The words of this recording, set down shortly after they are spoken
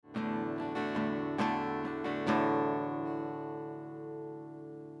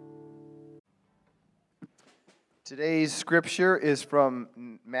Today's scripture is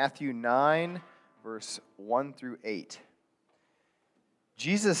from Matthew 9, verse 1 through 8.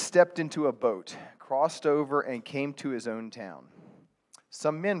 Jesus stepped into a boat, crossed over, and came to his own town.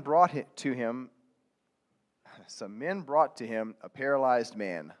 Some men brought to him a paralyzed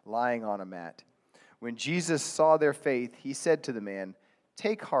man lying on a mat. When Jesus saw their faith, he said to the man,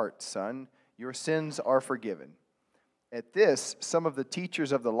 "Take heart, son, your sins are forgiven." At this, some of the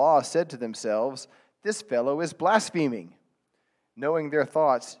teachers of the law said to themselves, "This fellow is blaspheming." Knowing their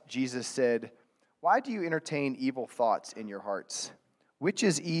thoughts, Jesus said, "Why do you entertain evil thoughts in your hearts? Which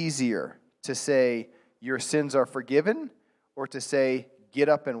is easier, to say, 'Your sins are forgiven,' or to say, 'Get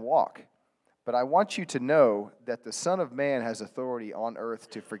up and walk'? But I want you to know that the Son of Man has authority on earth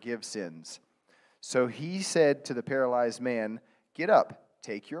to forgive sins." So he said to the paralyzed man, "Get up,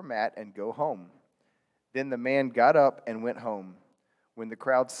 take your mat, and go home." Then the man got up and went home. When the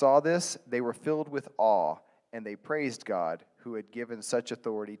crowd saw this, they were filled with awe, and they praised God, who had given such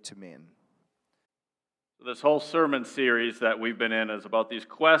authority to men. This whole sermon series that we've been in is about these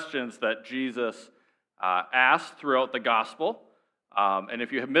questions that Jesus asked throughout the gospel. And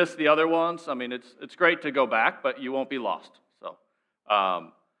if you have missed the other ones, it's great to go back, but you won't be lost. But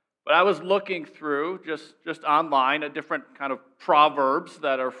I was looking through just online at different kind of proverbs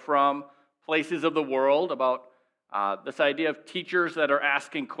that are from places of the world about this idea of teachers that are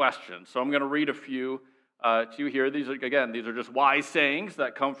asking questions. So I'm going to read a few to you here. These are just wise sayings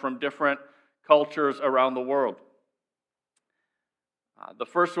that come from different cultures around the world. The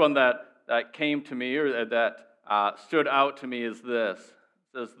first one that came to me, or that stood out to me, is this.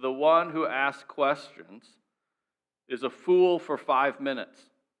 It says, "The one who asks questions is a fool for 5 minutes,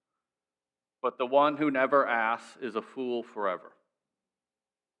 but the one who never asks is a fool forever."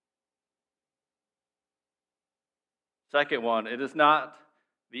 Second one, "It is not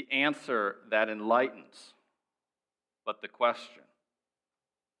the answer that enlightens, but the question."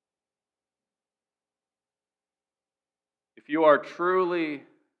 If you are truly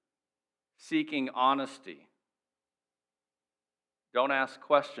seeking honesty, don't ask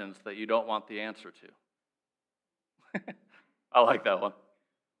questions that you don't want the answer to. I like that one.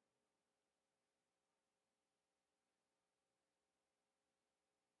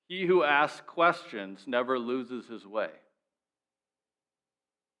 He who asks questions never loses his way.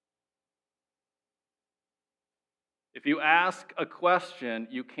 If you ask a question,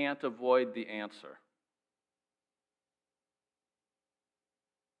 you can't avoid the answer.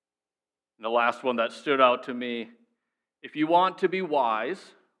 And the last one that stood out to me, if you want to be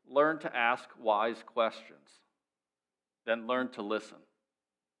wise, learn to ask wise questions. Then learn to listen.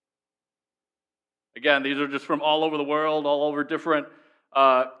 Again, these are just from all over the world, all over different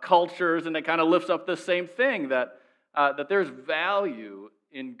cultures, and it kind of lifts up the same thing, that there's value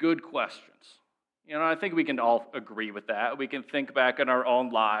in good questions. I think we can all agree with that. We can think back in our own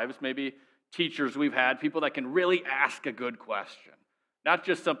lives, maybe teachers we've had, people that can really ask a good question. Not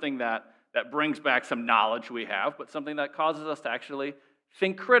just something that brings back some knowledge we have, but something that causes us to actually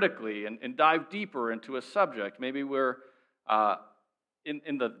think critically and dive deeper into a subject. Maybe we're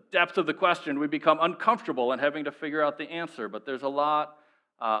in the depth of the question, we become uncomfortable in having to figure out the answer, but there's a lot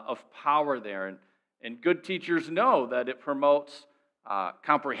of power there. And good teachers know that it promotes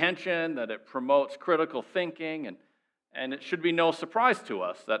comprehension, that it promotes critical thinking, and it should be no surprise to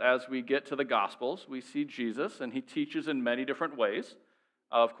us that as we get to the Gospels, we see Jesus, and he teaches in many different ways.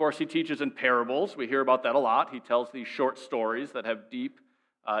 Of course, he teaches in parables. We hear about that a lot. He tells these short stories that have deep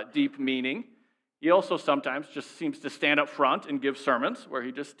meaning. He also sometimes just seems to stand up front and give sermons where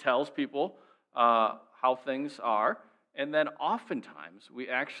he just tells people how things are. And then oftentimes, we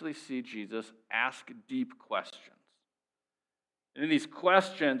actually see Jesus ask deep questions. And in these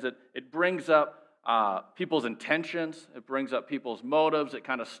questions, it brings up people's intentions. It brings up people's motives. It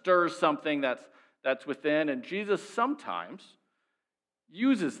kind of stirs something that's within. And Jesus sometimes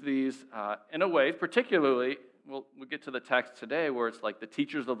uses these in a way, particularly, we'll get to the text today, where it's like the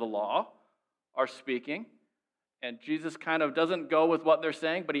teachers of the law are speaking. And Jesus kind of doesn't go with what they're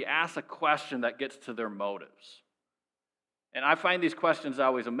saying, but he asks a question that gets to their motives. And I find these questions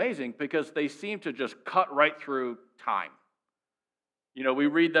always amazing because they seem to just cut right through time. We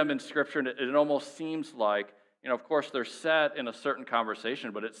read them in Scripture, and it almost seems like, of course, they're set in a certain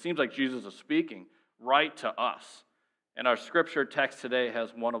conversation, but it seems like Jesus is speaking right to us. And our Scripture text today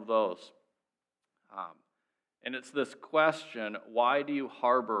has one of those. And it's this question, why do you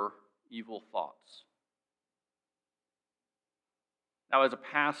harbor evil thoughts? Now, as a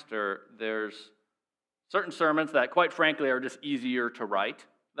pastor, there's certain sermons that, quite frankly, are just easier to write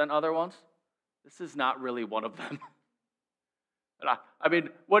than other ones. This is not really one of them.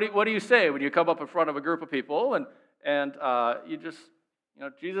 What do you say when you come up in front of a group of people And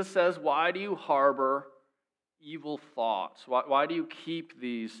Jesus says, why do you harbor evil thoughts? Why do you keep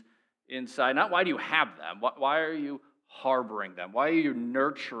these inside? Not why do you have them? Why are you harboring them? Why are you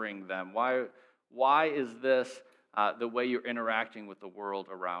nurturing them? Why is this the way you're interacting with the world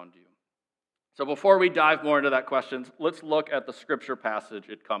around you? So before we dive more into that question, let's look at the scripture passage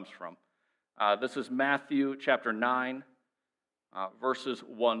it comes from. This is Matthew chapter 9, verses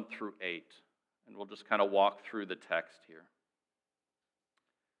 1 through 8. And we'll just kind of walk through the text here.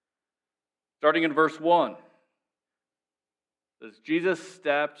 Starting in verse 1. Says, Jesus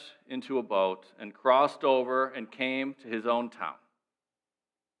stepped into a boat and crossed over and came to his own town.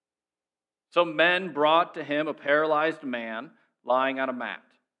 So men brought to him a paralyzed man lying on a mat.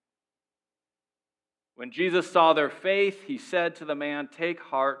 When Jesus saw their faith, he said to the man, "Take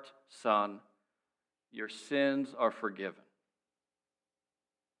heart, son, your sins are forgiven."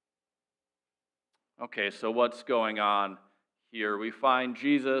 Okay, so what's going on here? We find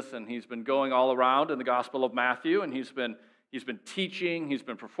Jesus, and he's been going all around in the Gospel of Matthew, and he's been teaching, he's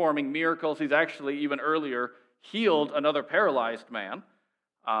been performing miracles. He's actually, even earlier, healed another paralyzed man.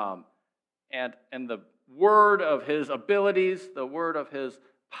 And the word of his abilities, the word of his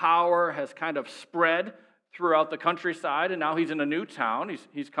power has kind of spread throughout the countryside, and now he's in a new town.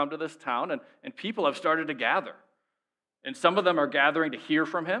 He's come to this town, and people have started to gather. And some of them are gathering to hear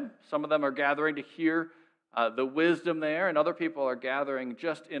from him. Some of them are gathering to hear the wisdom there, and other people are gathering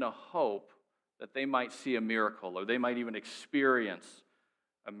just in a hope that they might see a miracle, or they might even experience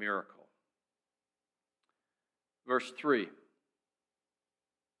a miracle. Verse 3.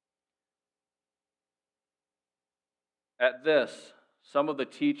 At this, some of the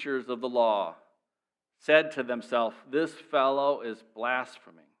teachers of the law said to themselves, "This fellow is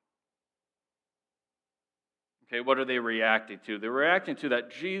blaspheming." Okay, what are they reacting to? They're reacting to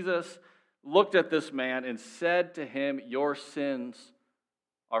that Jesus looked at this man and said to him, "Your sins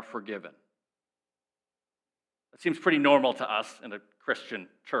are forgiven." That seems pretty normal to us in a Christian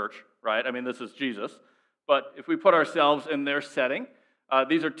church, right? I mean, this is Jesus. But if we put ourselves in their setting,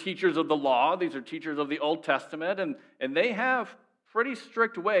 these are teachers of the law, these are teachers of the Old Testament, and they have pretty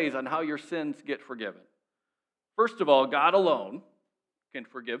strict ways on how your sins get forgiven. First of all, God alone can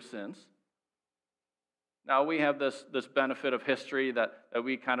forgive sins. Now, we have this benefit of history that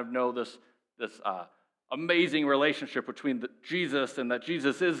we kind of know this amazing relationship between Jesus, and that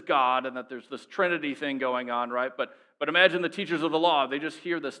Jesus is God, and that there's this Trinity thing going on, right? But imagine the teachers of the law. They just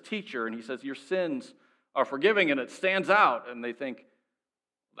hear this teacher, and he says, "Your sins are forgiven," and it stands out, and they think,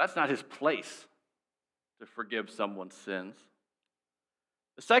 that's not his place to forgive someone's sins.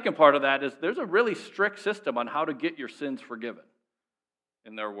 The second part of that is there's a really strict system on how to get your sins forgiven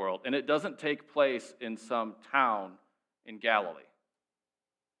in their world, and it doesn't take place in some town in Galilee.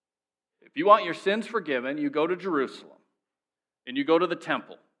 If you want your sins forgiven, you go to Jerusalem, and you go to the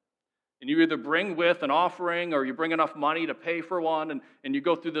temple, and you either bring with an offering or you bring enough money to pay for one, and you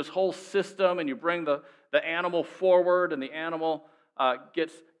go through this whole system, and you bring the animal forward, and the animal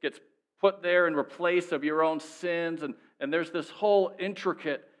gets put there in replace of your own sins, and there's this whole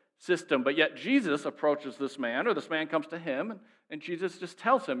intricate system. But yet Jesus approaches this man, or this man comes to him, and Jesus just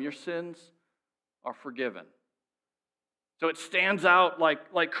tells him, "Your sins are forgiven." So it stands out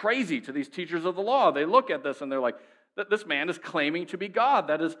like crazy to these teachers of the law. They look at this and they're like, this man is claiming to be God.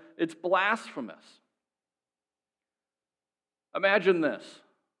 It's blasphemous. Imagine this.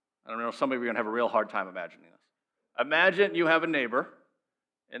 I don't know, some of you are going to have a real hard time imagining this. Imagine you have a neighbor,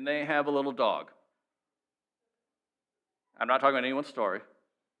 and they have a little dog. I'm not talking about anyone's story.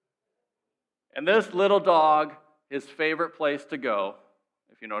 And this little dog, his favorite place to go,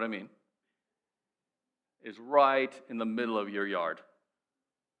 if you know what I mean, is right in the middle of your yard.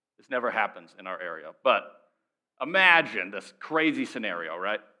 This never happens in our area, but imagine this crazy scenario,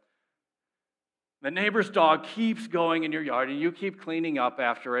 right? The neighbor's dog keeps going in your yard, and you keep cleaning up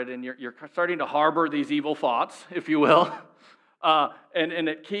after it, and you're starting to harbor these evil thoughts, if you will, and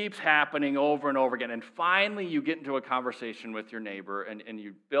it keeps happening over and over again. And finally, you get into a conversation with your neighbor, and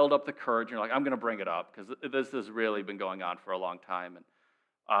you build up the courage, and you're like, "I'm going to bring it up, because this has really been going on for a long time."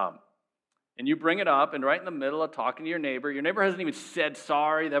 And you bring it up, and right in the middle of talking to your neighbor hasn't even said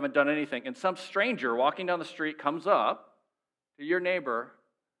sorry, they haven't done anything, and some stranger walking down the street comes up to your neighbor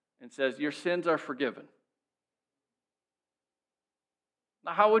and says, "Your sins are forgiven."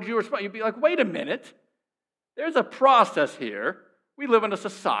 Now, how would you respond? You'd be like, "Wait a minute. There's a process here. We live in a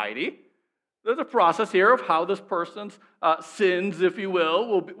society. There's a process here of how this person's sins, if you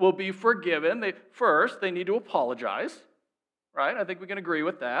will be forgiven. First, they need to apologize, right? I think we can agree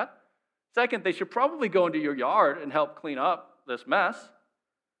with that. Second, they should probably go into your yard and help clean up this mess.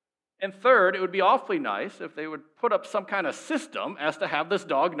 And third, it would be awfully nice if they would put up some kind of system as to have this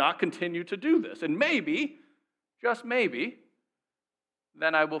dog not continue to do this. And maybe, just maybe,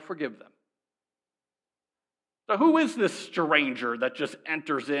 then I will forgive them. So who is this stranger that just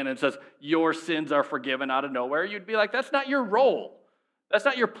enters in and says, your sins are forgiven out of nowhere? You'd be like, that's not your role. That's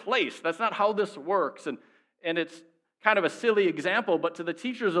not your place. That's not how this works. And it's kind of a silly example, but to the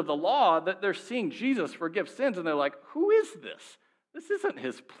teachers of the law, that they're seeing Jesus forgive sins, and they're like, who is this? This isn't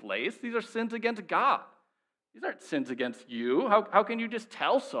his place. These are sins against God. These aren't sins against you. How can you just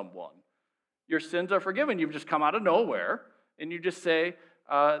tell someone your sins are forgiven? You've just come out of nowhere, and you just say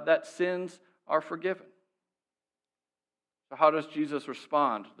that sins are forgiven. So how does Jesus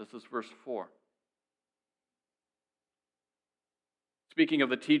respond? This is verse 4. Speaking of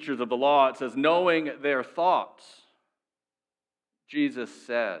the teachers of the law, it says, knowing their thoughts, Jesus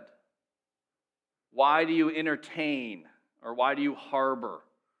said, why do you entertain or why do you harbor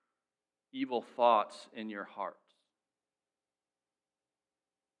evil thoughts in your hearts?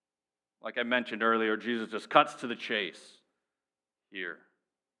 Like I mentioned earlier, Jesus just cuts to the chase here.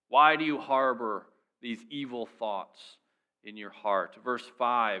 Why do you harbor these evil thoughts in your heart? Verse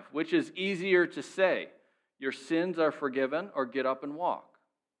 5, which is easier to say, your sins are forgiven, or get up and walk?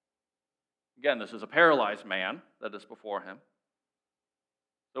 Again, this is a paralyzed man that is before him.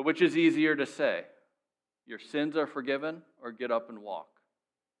 So which is easier to say, your sins are forgiven, or get up and walk?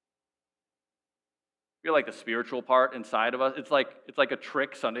 I feel like the spiritual part inside of us, it's like a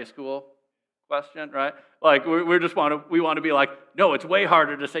trick Sunday school question, right? Like we want to be like, no, it's way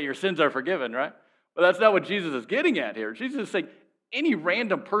harder to say your sins are forgiven, right? But that's not what Jesus is getting at here. Jesus is saying any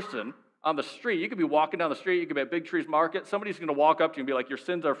random person on the street, you could be walking down the street, you could be at Big Trees Market, somebody's going to walk up to you and be like, your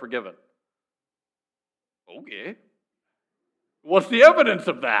sins are forgiven. Okay. What's the evidence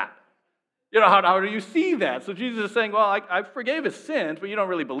of that? You know, how do you see that? So Jesus is saying, well, I forgave his sins, but you don't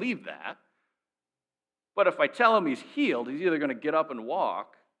really believe that. But if I tell him he's healed, he's either going to get up and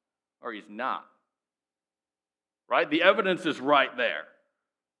walk or he's not. Right? The evidence is right there.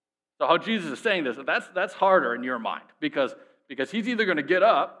 So how Jesus is saying this, that's harder in your mind because he's either going to get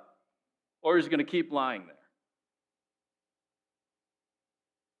up or he's going to keep lying there.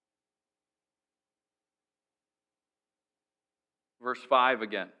 Verse 5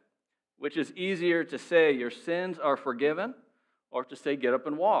 again. Which is easier to say your sins are forgiven or to say get up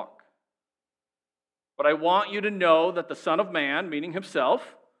and walk? But I want you to know that the Son of Man, meaning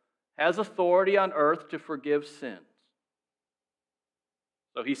himself, has authority on earth to forgive sins.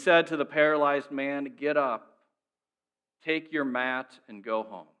 So he said to the paralyzed man, get up, take your mat, and go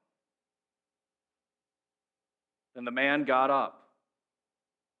home. Then the man got up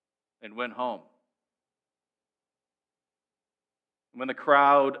and went home. When the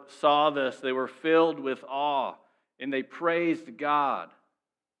crowd saw this, they were filled with awe, and they praised God,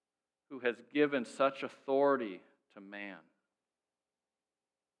 who has given such authority to man.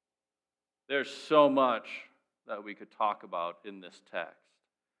 There's so much that we could talk about in this text.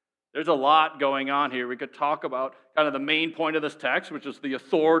 There's a lot going on here. We could talk about kind of the main point of this text, which is the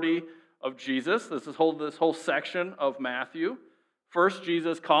authority of Jesus. This whole section of Matthew. First,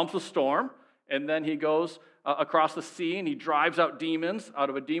 Jesus calms the storm, and then he goes across the sea and he drives out demons out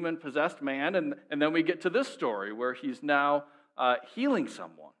of a demon-possessed man, and then we get to this story where he's now healing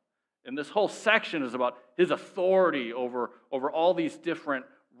someone. And this whole section is about his authority over all these different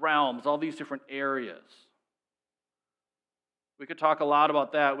realms, all these different areas. We could talk a lot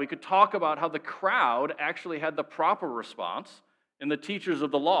about that. We could talk about how the crowd actually had the proper response and the teachers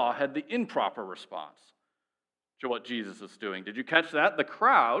of the law had the improper response to what Jesus is doing. Did you catch that? The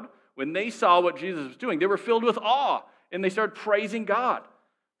crowd, when they saw what Jesus was doing, they were filled with awe and they started praising God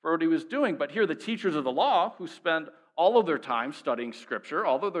for what he was doing. But here the teachers of the law, who spend all of their time studying Scripture,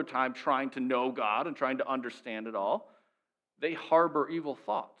 all of their time trying to know God and trying to understand it all, they harbor evil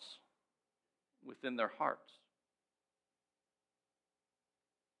thoughts within their hearts.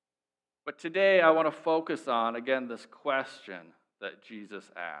 But today I want to focus on, again, this question that Jesus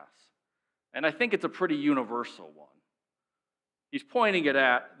asks. And I think it's a pretty universal one. He's pointing it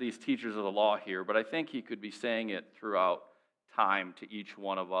at these teachers of the law here, but I think he could be saying it throughout time to each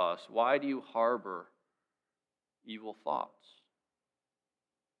one of us. Why do you harbor evil thoughts?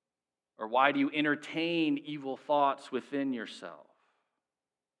 Or why do you entertain evil thoughts within yourself?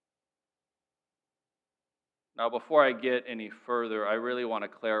 Now, before I get any further, I really want to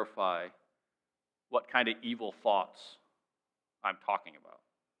clarify what kind of evil thoughts I'm talking about.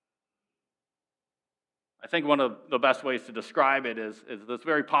 I think one of the best ways to describe it is this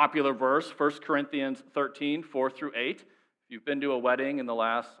very popular verse, 1 Corinthians 13, 4 through 8. If you've been to a wedding in the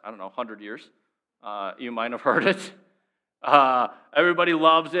last, 100 years, you might have heard it. Everybody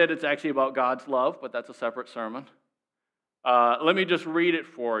loves it. It's actually about God's love, but that's a separate sermon. Let me just read it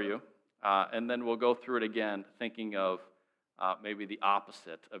for you, and then we'll go through it again, thinking of maybe the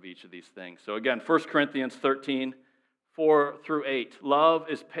opposite of each of these things. So again, 1 Corinthians 13, 4 through 8. Love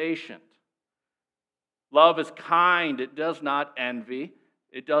is patient. Love is kind. It does not envy.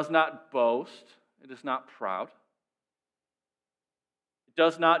 It does not boast. It is not proud. It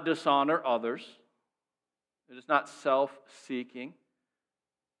does not dishonor others. It is not self-seeking.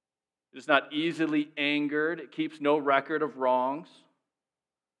 It is not easily angered. It keeps no record of wrongs.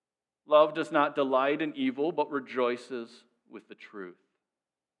 Love does not delight in evil, but rejoices with the truth.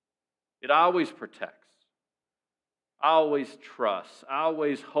 It always protects, always trusts,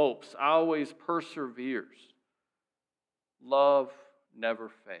 always hopes, always perseveres. Love never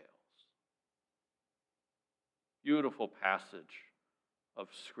fails. Beautiful passage of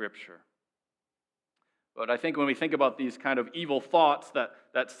Scripture. But I think when we think about these kind of evil thoughts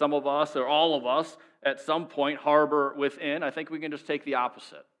that some of us or all of us at some point harbor within, I think we can just take the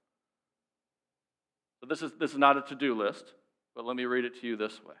opposite. So this is not a to-do list, but let me read it to you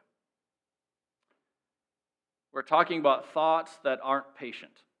this way. We're talking about thoughts that aren't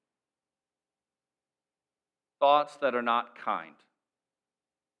patient, thoughts that are not kind,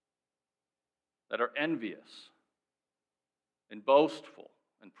 that are envious and boastful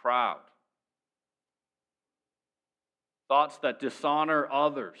and proud, thoughts that dishonor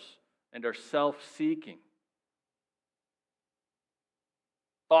others and are self-seeking,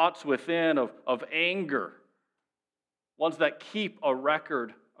 thoughts within of anger, ones that keep a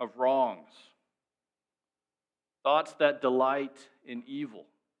record of wrongs, thoughts that delight in evil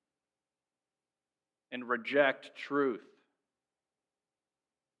and reject truth,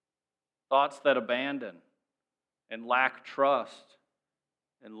 thoughts that abandon and lack trust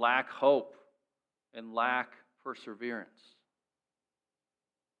and lack hope and lack perseverance,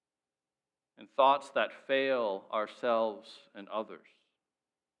 and thoughts that fail ourselves and others.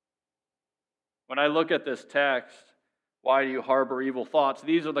 When I look at this text, why do you harbor evil thoughts?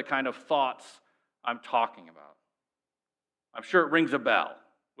 These are the kind of thoughts I'm talking about. I'm sure it rings a bell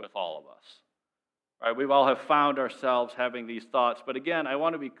with all of us. Right? We all have found ourselves having these thoughts. But again, I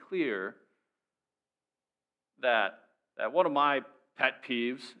want to be clear that one of my pet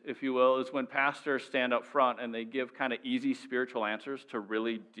peeves, if you will, is when pastors stand up front and they give kind of easy spiritual answers to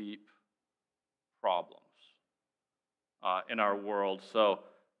really deep problems in our world. So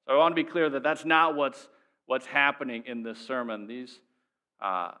I want to be clear that that's not what's happening in this sermon.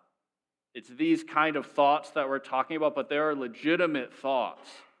 It's these kind of thoughts that we're talking about, but there are legitimate thoughts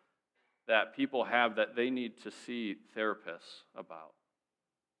that people have that they need to see therapists about,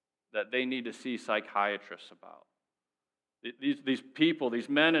 that they need to see psychiatrists about. These people, these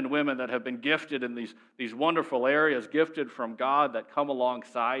men and women that have been gifted in these wonderful areas, gifted from God, that come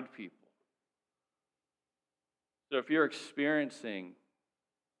alongside people. So if you're experiencing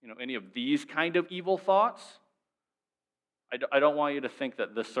any of these kind of evil thoughts, I don't want you to think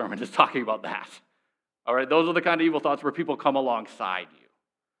that this sermon is talking about that. All right, those are the kind of evil thoughts where people come alongside you.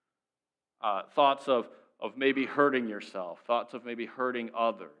 Thoughts of maybe hurting yourself, thoughts of maybe hurting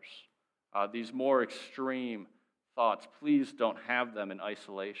others. These more extreme thoughts, please don't have them in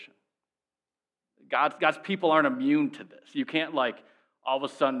isolation. God's people aren't immune to this. You can't all of a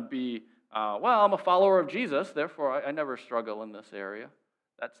sudden be, I'm a follower of Jesus, therefore I never struggle in this area.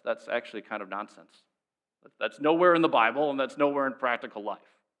 That's actually kind of nonsense. That's nowhere in the Bible, and that's nowhere in practical life.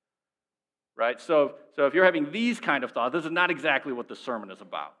 Right? So if you're having these kind of thoughts, this is not exactly what the sermon is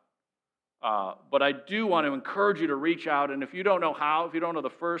about. But I do want to encourage you to reach out, and if you don't know how, if you don't know the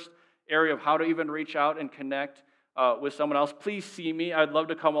first area of how to even reach out and connect with someone else, please see me. I'd love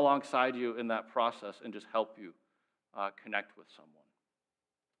to come alongside you in that process and just help you connect with someone.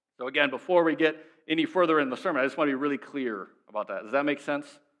 So again, before we get any further in the sermon, I just want to be really clear about that. Does that make sense?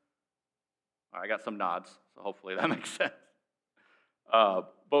 All right, I got some nods, so hopefully that makes sense.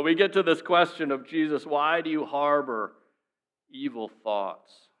 But we get to this question of Jesus, why do you harbor evil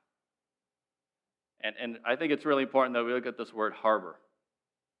thoughts? And I think it's really important that we look at this word harbor.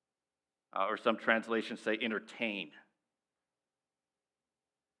 Or some translations say entertain.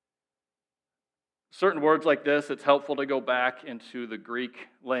 Certain words like this, it's helpful to go back into the Greek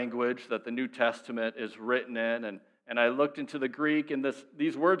language that the New Testament is written in. And I looked into the Greek, and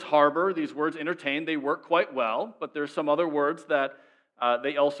these words harbor, these words entertain, they work quite well. But there's some other words that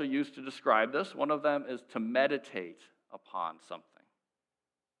they also use to describe this. One of them is to meditate upon something.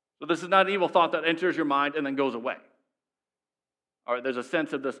 So this is not an evil thought that enters your mind and then goes away. All right, there's a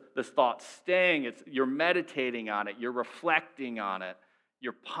sense of this thought staying. You're meditating on it. You're reflecting on it.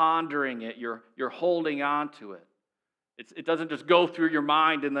 You're pondering it. You're holding on to it. It doesn't just go through your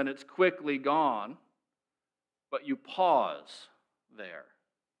mind and then it's quickly gone, but you pause there.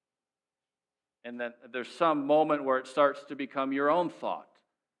 And then there's some moment where it starts to become your own thought,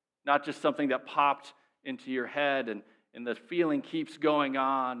 not just something that popped into your head, and the feeling keeps going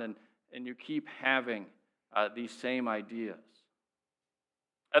on, and you keep having these same ideas.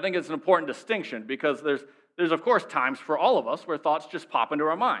 I think it's an important distinction because there's of course times for all of us where thoughts just pop into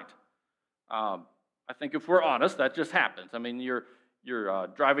our mind. I think if we're honest, that just happens. I mean, you're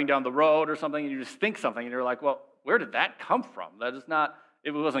driving down the road or something, and you just think something, and you're like, well, where did that come from? That is not,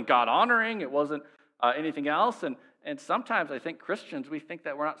 it wasn't God honoring, it wasn't anything else. And sometimes I think Christians, we think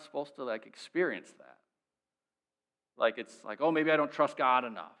that we're not supposed to experience that. Like it's like, oh, maybe I don't trust God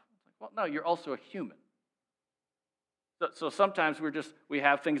enough. Well, no, you're also a human. So sometimes we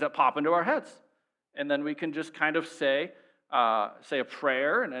have things that pop into our heads, and then we can just kind of say a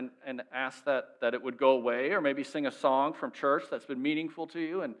prayer and ask that it would go away, or maybe sing a song from church that's been meaningful to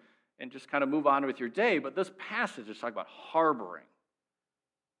you, and just kind of move on with your day. But this passage is talking about harboring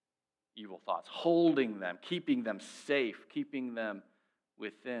evil thoughts, holding them, keeping them safe, keeping them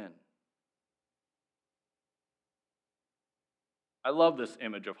within. I love this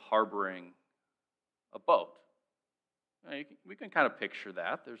image of harboring a boat. We can kind of picture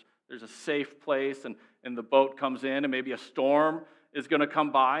that. There's a safe place, and the boat comes in, and maybe a storm is going to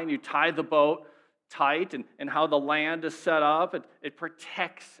come by, and you tie the boat tight, and how the land is set up, it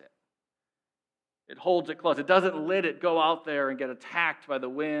protects it. It holds it close. It doesn't let it go out there and get attacked by the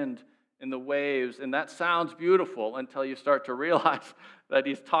wind and the waves, and that sounds beautiful until you start to realize that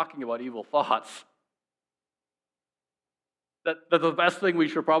he's talking about evil thoughts. That the best thing we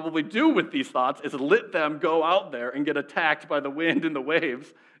should probably do with these thoughts is let them go out there and get attacked by the wind and the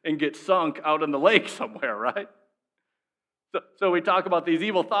waves and get sunk out in the lake somewhere, right? So we talk about these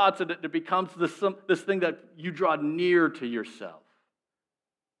evil thoughts, and it becomes this thing that you draw near to yourself.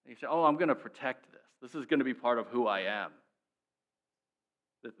 And you say, oh, I'm going to protect this. This is going to be part of who I am.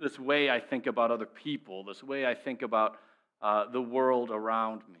 This way I think about other people, this way I think about the world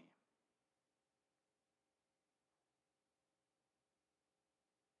around me.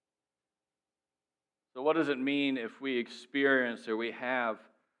 So what does it mean if we experience or we have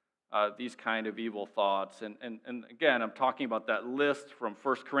these kind of evil thoughts? And again, I'm talking about that list from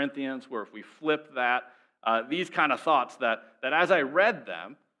 1 Corinthians, where if we flip that, these kind of thoughts that as I read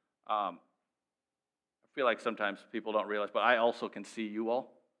them, I feel like sometimes people don't realize, but I also can see you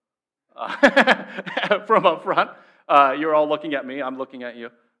all from up front. You're all looking at me, I'm looking at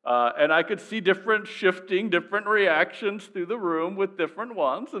you. And I could see different reactions through the room with different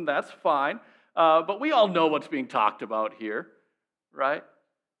ones, and that's fine. But we all know what's being talked about here, right?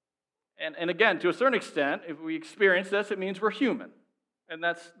 And again, to a certain extent, if we experience this, it means we're human. And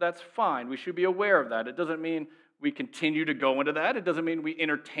that's fine. We should be aware of that. It doesn't mean we continue to go into that. It doesn't mean we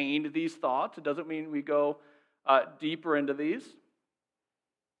entertain these thoughts. It doesn't mean we go deeper into these.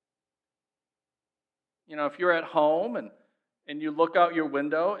 You know, if you're at home and you look out your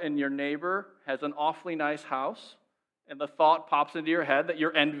window and your neighbor has an awfully nice house, and the thought pops into your head that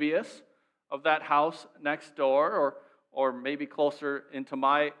you're envious of that house next door, or maybe closer into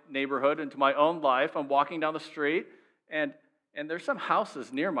my neighborhood, into my own life. I'm walking down the street, and there's some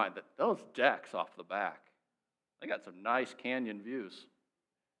houses near mine that those decks off the back, they got some nice canyon views.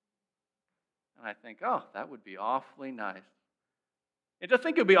 And I think, oh, that would be awfully nice. And to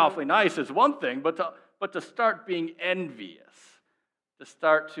think it would be awfully nice is one thing, but to start being envious, to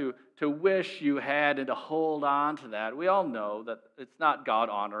start to wish you had and to hold on to that, we all know that it's not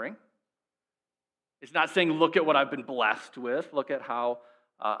God-honoring. It's not saying, look at what I've been blessed with, look at how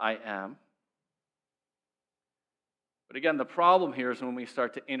I am. But again, the problem here is when we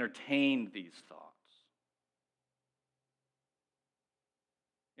start to entertain these thoughts.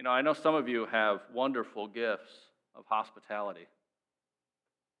 You know, I know some of you have wonderful gifts of hospitality.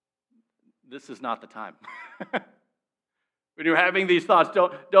 This is not the time. When you're having these thoughts,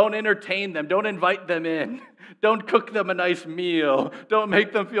 don't entertain them. Don't invite them in. Don't cook them a nice meal. Don't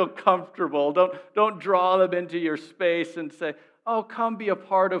make them feel comfortable. Don't draw them into your space and say, oh, come be a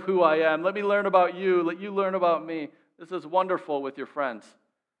part of who I am. Let me learn about you. Let you learn about me. This is wonderful with your friends.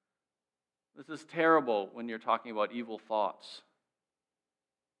 This is terrible when you're talking about evil thoughts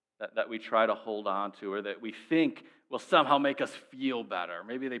that we try to hold on to, or that we think will somehow make us feel better.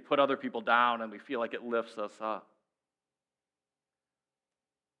 Maybe they put other people down and we feel like it lifts us up.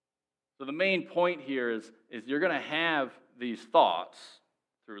 So the main point here is you're going to have these thoughts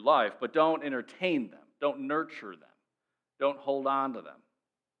through life, but don't entertain them. Don't nurture them. Don't hold on to them.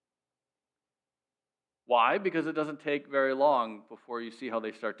 Why? Because it doesn't take very long before you see how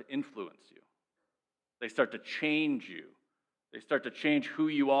they start to influence you. They start to change you. They start to change who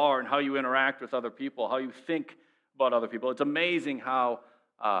you are and how you interact with other people, how you think about other people. It's amazing how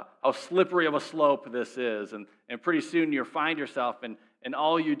slippery of a slope this is. And pretty soon you find yourself and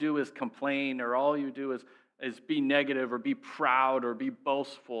all you do is complain, or all you do is be negative or be proud or be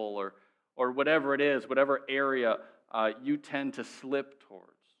boastful or whatever it is, whatever area you tend to slip towards.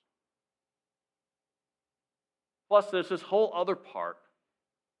 Plus, there's this whole other part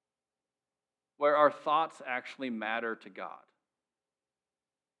where our thoughts actually matter to God.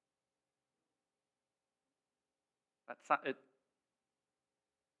 It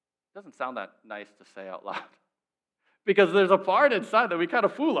doesn't sound that nice to say out loud. Because there's a part inside that we kind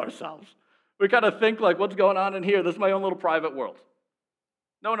of fool ourselves. We kind of think like, what's going on in here? This is my own little private world.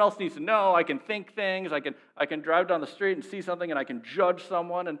 No one else needs to know. I can think things. I can drive down the street and see something, and I can judge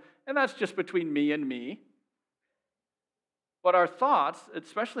someone, and that's just between me and me. But our thoughts,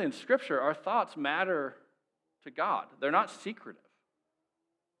 especially in Scripture, our thoughts matter to God. They're not secretive.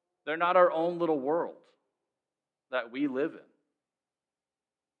 They're not our own little world that we live in.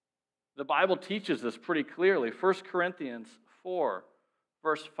 The Bible teaches this pretty clearly. 1 Corinthians 4,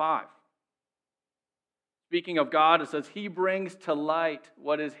 verse 5. Speaking of God, it says, He brings to light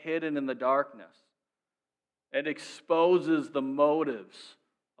what is hidden in the darkness and exposes the motives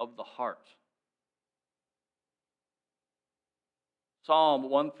of the heart. Psalm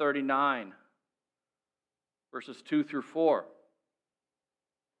 139, verses 2 through 4.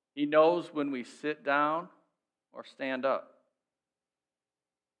 He knows when we sit down or stand up.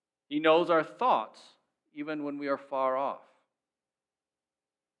 He knows our thoughts even when we are far off.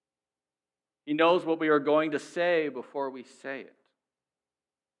 He knows what we are going to say before we say it.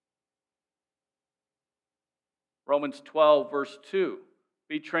 Romans 12, verse 2.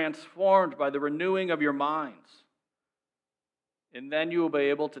 Be transformed by the renewing of your minds, and then you will be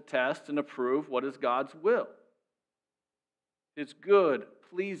able to test and approve what is God's will, His good,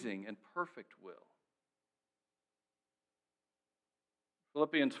 pleasing, and perfect will.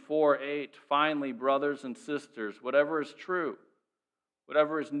 Philippians 4:8, finally, brothers and sisters, whatever is true,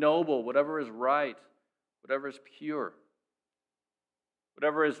 whatever is noble, whatever is right, whatever is pure,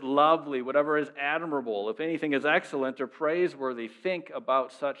 whatever is lovely, whatever is admirable, if anything is excellent or praiseworthy, think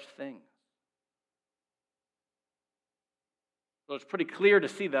about such things. So it's pretty clear to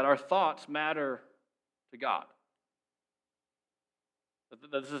see that our thoughts matter to God.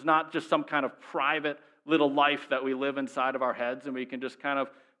 This is not just some kind of private little life that we live inside of our heads and we can just kind of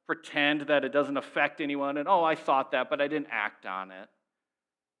pretend that it doesn't affect anyone and, I thought that, but I didn't act on it.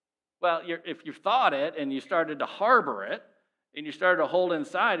 Well, if you thought it and you started to harbor it and you started to hold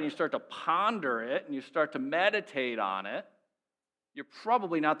inside and you start to ponder it and you start to meditate on it, you're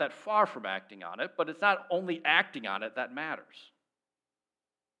probably not that far from acting on it, but it's not only acting on it that matters.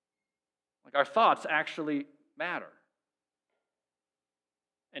 Like our thoughts actually matter.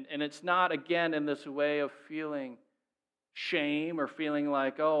 And it's not, again, in this way of feeling shame or feeling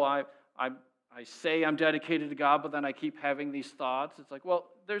like, I say I'm dedicated to God, but then I keep having these thoughts. It's like, well,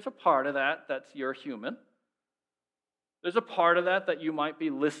 there's a part of that that's you're human. There's a part of that you might be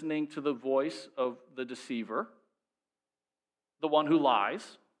listening to the voice of the deceiver, the one who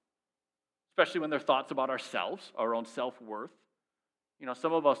lies, especially when they're thoughts about ourselves, our own self-worth.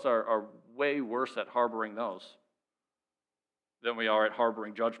 Some of us are way worse at harboring those than we are at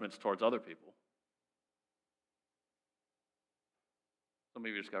harboring judgments towards other people. Some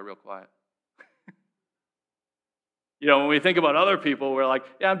of you just got real quiet. When we think about other people, we're like,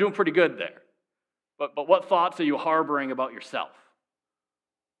 yeah, I'm doing pretty good there. But what thoughts are you harboring about yourself?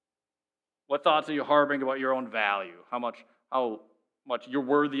 What thoughts are you harboring about your own value? How much you're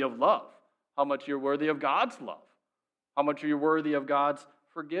worthy of love? How much you're worthy of God's love? How much are you worthy of God's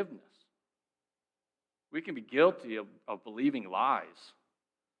forgiveness? We can be guilty of believing lies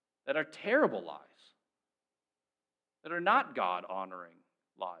that are terrible lies, that are not God-honoring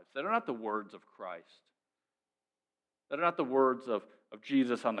lies, that are not the words of Christ, that are not the words of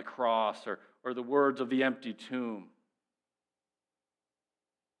Jesus on the cross or the words of the empty tomb.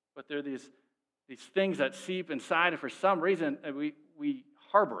 But they're these things that seep inside, and for some reason we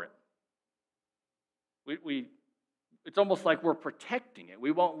harbor it. It's almost like we're protecting it.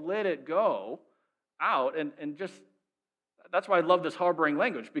 We won't let it go out, and just that's why I love this harboring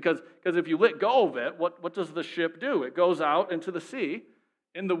language, because if you let go of it, what does the ship do? It goes out into the sea,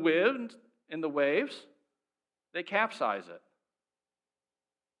 in the wind, in the waves, they capsize it.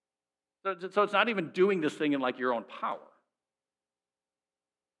 So it's not even doing this thing in like your own power.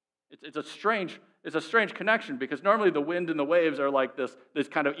 It's a strange connection, because normally the wind and the waves are like this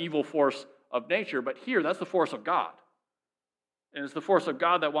kind of evil force of nature, but here that's the force of God. And it's the force of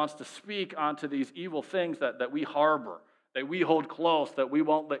God that wants to speak onto these evil things that we harbor, that we hold close, that we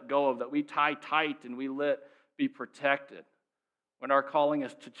won't let go of, that we tie tight and we let be protected. When our calling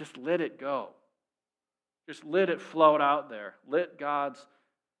is to just let it go. Just let it float out there. Let God's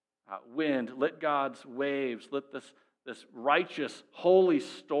wind, let God's waves, let this righteous, holy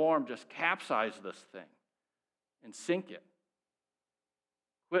storm just capsize this thing and sink it.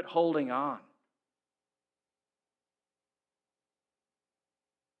 Quit holding on.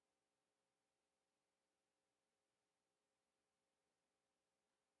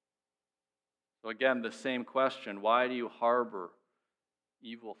 So again, the same question, why do you harbor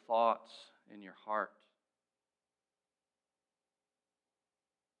evil thoughts in your heart?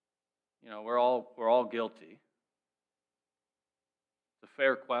 You know, we're all guilty. It's a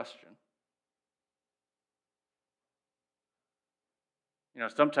fair question. You know,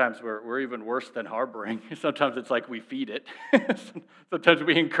 sometimes we're even worse than harboring. Sometimes it's like we feed it. Sometimes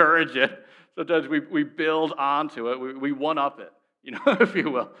we encourage it. Sometimes we build onto it. We one-up it, you know, if you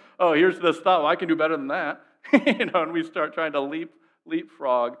will. Oh, here's this thought. Well, I can do better than that. You know, and we start trying to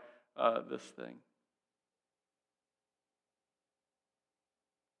leapfrog this thing.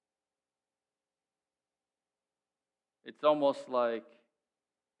 It's almost like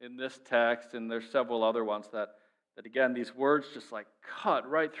in this text, and there's several other ones that again, these words just like cut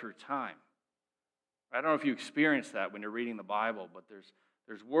right through time. I don't know if you experience that when you're reading the Bible, but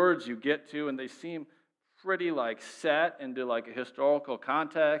there's words you get to, and they seem pretty like set into like a historical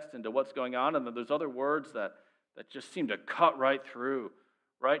context, into what's going on, and then there's other words that just seem to cut right through,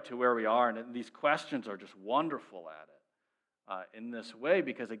 right to where we are, and these questions are just wonderful at it in this way,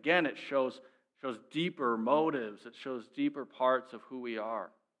 because again, it shows deeper motives, it shows deeper parts of who we are.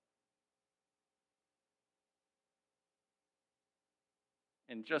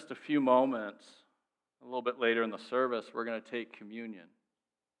 In just a few moments, a little bit later in the service, we're going to take communion.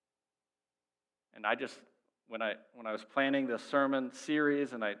 And when I was planning this sermon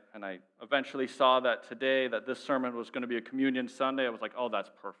series, and I eventually saw that today that this sermon was going to be a communion Sunday, I was like, oh, that's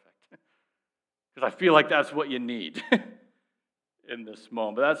perfect. Because I feel like that's what you need in this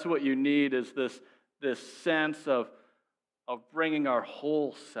moment. That's what you need, is this sense of bringing our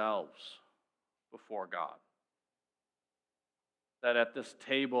whole selves before God. That at this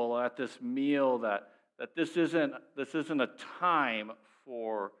table, at this meal, that this isn't a time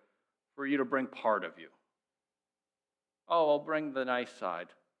for you to bring part of you. Oh, I'll bring the nice side.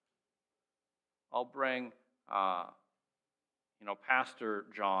 I'll bring, Pastor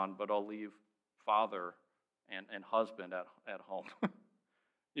John, but I'll leave father and husband at home.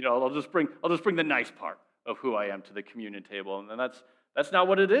 I'll just bring the nice part of who I am to the communion table, and that's not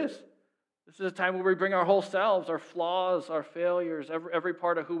what it is. This is a time where we bring our whole selves, our flaws, our failures, every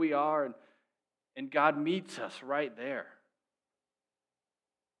part of who we are, and God meets us right there.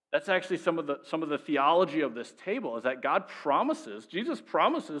 That's actually some of the theology of this table, is that Jesus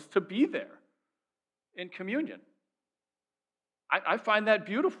promises to be there in communion. I find that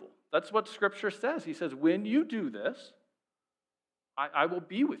beautiful. That's what Scripture says. He says, when you do this, I will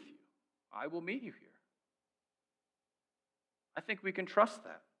be with you. I will meet you here. I think we can trust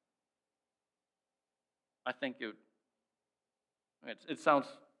that. I think it sounds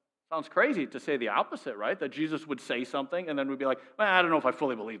crazy to say the opposite, right? That Jesus would say something and then we'd be like, well, I don't know if I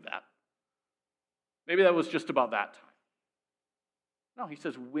fully believe that. Maybe that was just about that time. No, he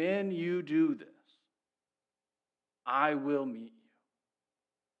says, when you do this, I will meet you.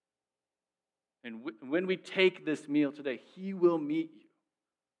 And when we take this meal today, he will meet you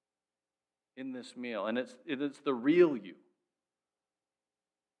in this meal. And it's the real you.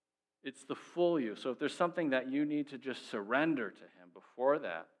 It's the full you. So if there's something that you need to just surrender to him before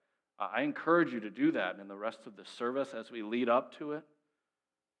that, I encourage you to do that in the rest of the service as we lead up to it.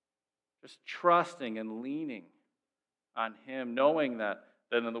 Just trusting and leaning on him, knowing that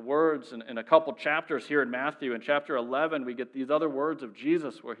in the words in a couple chapters here in Matthew, in chapter 11, we get these other words of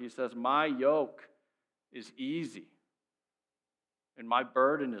Jesus where he says, my yoke is easy and my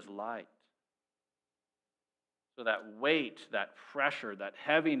burden is light. So that weight, that pressure, that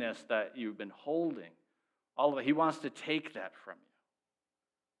heaviness that you've been holding, all of it, he wants to take that from you.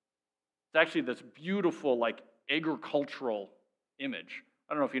 It's actually this beautiful, like, agricultural image.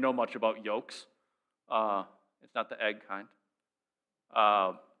 I don't know if you know much about yokes. It's not the egg kind.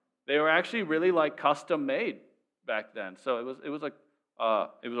 They were actually really like custom made back then. So it was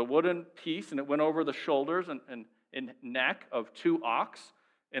a wooden piece, and it went over the shoulders and neck of 2 ox,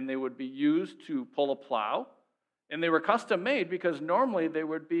 and they would be used to pull a plow. And they were custom made because normally they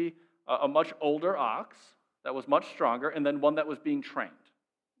would be a much older ox that was much stronger, and then one that was being trained.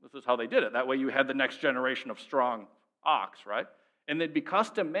 This is how they did it. That way you had the next generation of strong ox, right? And they'd be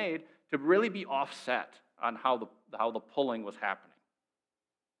custom made to really be offset on how the pulling was happening.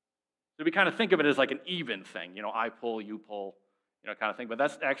 So we kind of think of it as like an even thing, I pull, you pull, kind of thing. But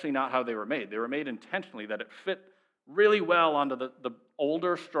that's actually not how they were made. They were made intentionally that it fit really well onto the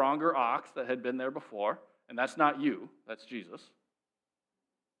older, stronger ox that had been there before. And that's not you, that's Jesus.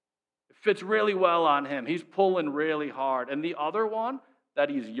 It fits really well on him. He's pulling really hard. And the other one that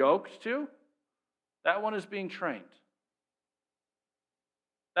he's yoked to, that one is being trained.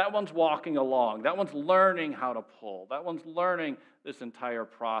 That one's walking along. That one's learning how to pull. That one's learning this entire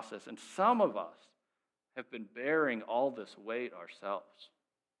process. And some of us have been bearing all this weight ourselves.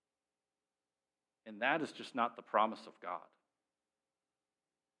 And that is just not the promise of God.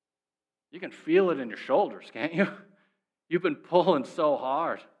 You can feel it in your shoulders, can't you? You've been pulling so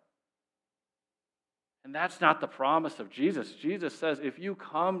hard. And that's not the promise of Jesus. Jesus says, if you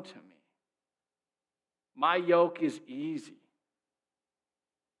come to me, my yoke is easy.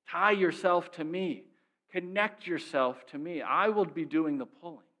 Tie yourself to me. Connect yourself to me. I will be doing the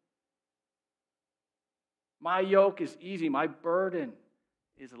pulling. My yoke is easy. My burden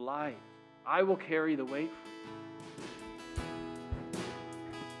is light. I will carry the weight for you.